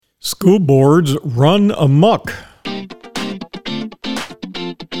School boards run amok.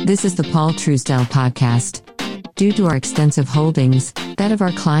 This is the Paul Truesdell podcast. Due to our extensive holdings, that of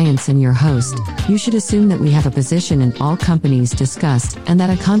our clients and your host, you should assume that we have a position in all companies discussed and that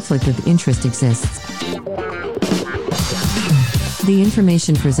a conflict of interest exists. The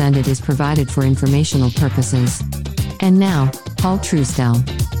information presented is provided for informational purposes. And now, Paul Truesdell.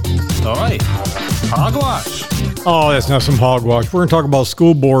 All right. Hogwash. Oh, that's not some hogwash. We're going to talk about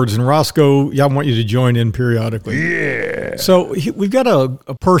school boards, and Roscoe, I want you to join in periodically. Yeah. So we've got a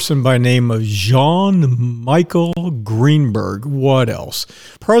person by the name of Jean-Michael Greenberg. What else?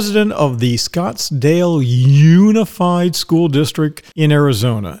 President of the Scottsdale Unified School District in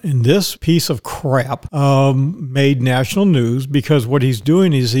Arizona. And this piece of crap made national news because what he's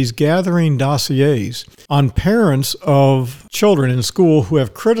doing is he's gathering dossiers on parents of children in school who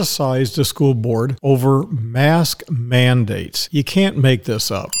have criticized the school board over mask mandates. You can't make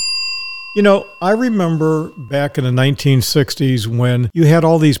this up. You know, I remember back in the 1960s when you had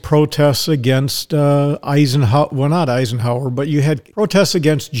all these protests against Eisenhower, well, not Eisenhower, but you had protests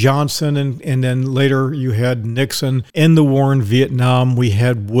against Johnson, and then later you had Nixon. In the war in Vietnam, we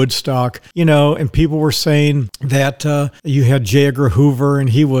had Woodstock, you know, and people were saying that you had J. Edgar Hoover,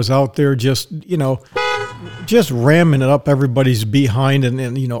 and he was out there just ramming it up everybody's behind,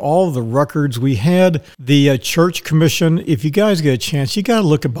 and you know, all the records. We had the Church Commission. If you guys get a chance, you got to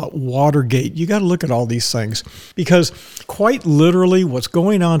look about Watergate. You got to look at all these things, because quite literally what's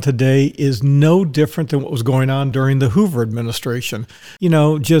going on today is no different than what was going on during the Hoover administration. You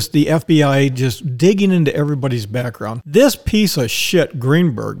know, just the FBI just digging into everybody's background. This piece of shit,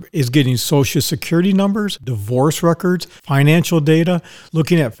 Greenberg, is getting Social Security numbers, divorce records, financial data,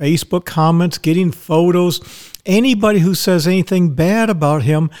 looking at Facebook comments, getting photos. Anybody who says anything bad about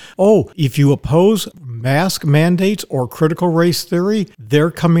him, if you oppose mask mandates or critical race theory, they're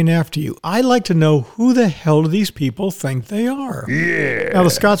coming after you. I'd like to know who the hell do these people think they are? Yeah. Now, the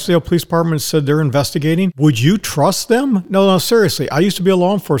Scottsdale Police Department said they're investigating. Would you trust them? No, seriously. I used to be a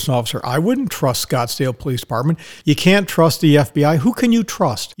law enforcement officer. I wouldn't trust Scottsdale Police Department. You can't trust the FBI. Who can you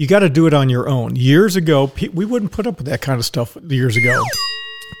trust? You got to do it on your own. Years ago, we wouldn't put up with that kind of stuff years ago.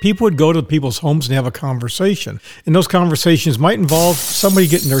 People would go to people's homes and have a conversation. And those conversations might involve somebody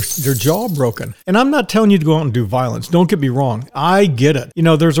getting their jaw broken. And I'm not telling you to go out and do violence. Don't get me wrong. I get it. You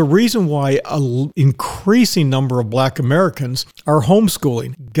know, there's a reason why an increasing number of Black Americans are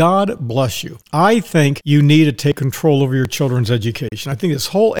homeschooling. God bless you. I think you need to take control over your children's education. I think this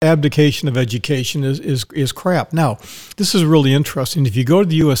whole abdication of education is crap. Now, this is really interesting. If you go to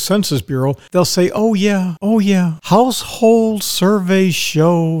the U.S. Census Bureau, they'll say, oh yeah, household surveys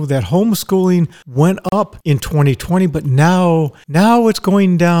show that homeschooling went up in 2020, but now it's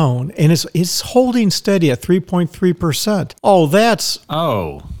going down, and it's holding steady at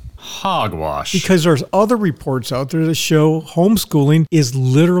 3.3%. Hogwash. Because there's other reports out there that show homeschooling is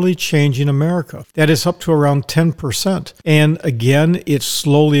literally changing America. That is up to around 10%. And again, it's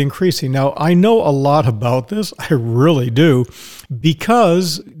slowly increasing. Now, I know a lot about this. I really do.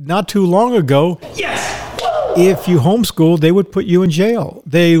 Because not too long ago, if you homeschool, they would put you in jail.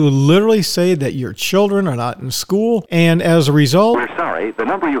 They would literally say that your children are not in school, and as a result, we're sorry, the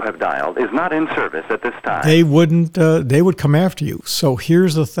number you have dialed is not in service at this time. They would come after you. So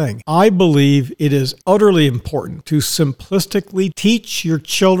here's the thing. I believe it is utterly important to simplistically teach your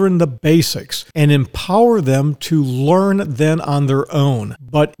children the basics and empower them to learn then on their own.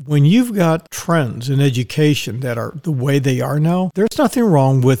 But when you've got trends in education that are the way they are now, there's nothing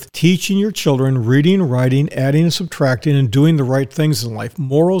wrong with teaching your children reading, writing, adding and subtracting, and doing the right things in life.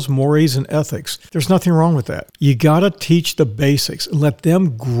 Morals, mores, and ethics. There's nothing wrong with that. You got to teach the basics and let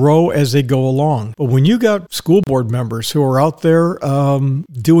them grow as they go along. But when you got school board members who are out there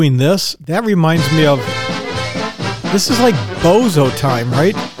doing this, that reminds me of, this is like bozo time,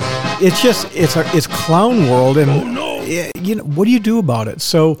 right? It's clown world, and you know, what do you do about it?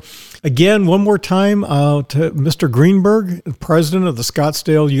 So again, one more time to Mr. Greenberg, president of the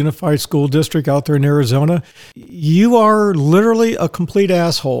Scottsdale Unified School District out there in Arizona. You are literally a complete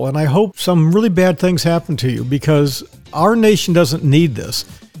asshole, and I hope some really bad things happen to you, because our nation doesn't need this,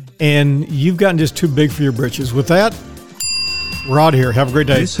 and you've gotten just too big for your britches. With that, we're out of here. Have a great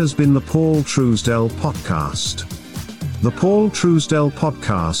day. This has been the Paul Truesdell Podcast. The Paul Truesdell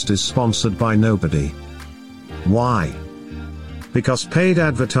Podcast is sponsored by nobody. Why? Because paid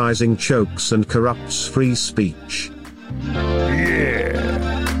advertising chokes and corrupts free speech.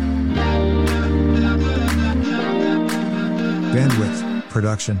 Bandwidth,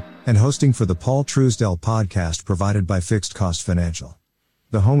 production, and hosting for the Paul Truesdell Podcast provided by Fixed Cost Financial,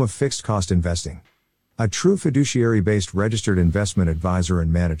 the home of fixed cost investing. a true fiduciary-based registered investment advisor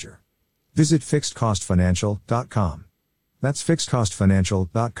and manager. Visit fixedcostfinancial.com. That's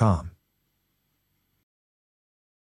fixedcostfinancial.com.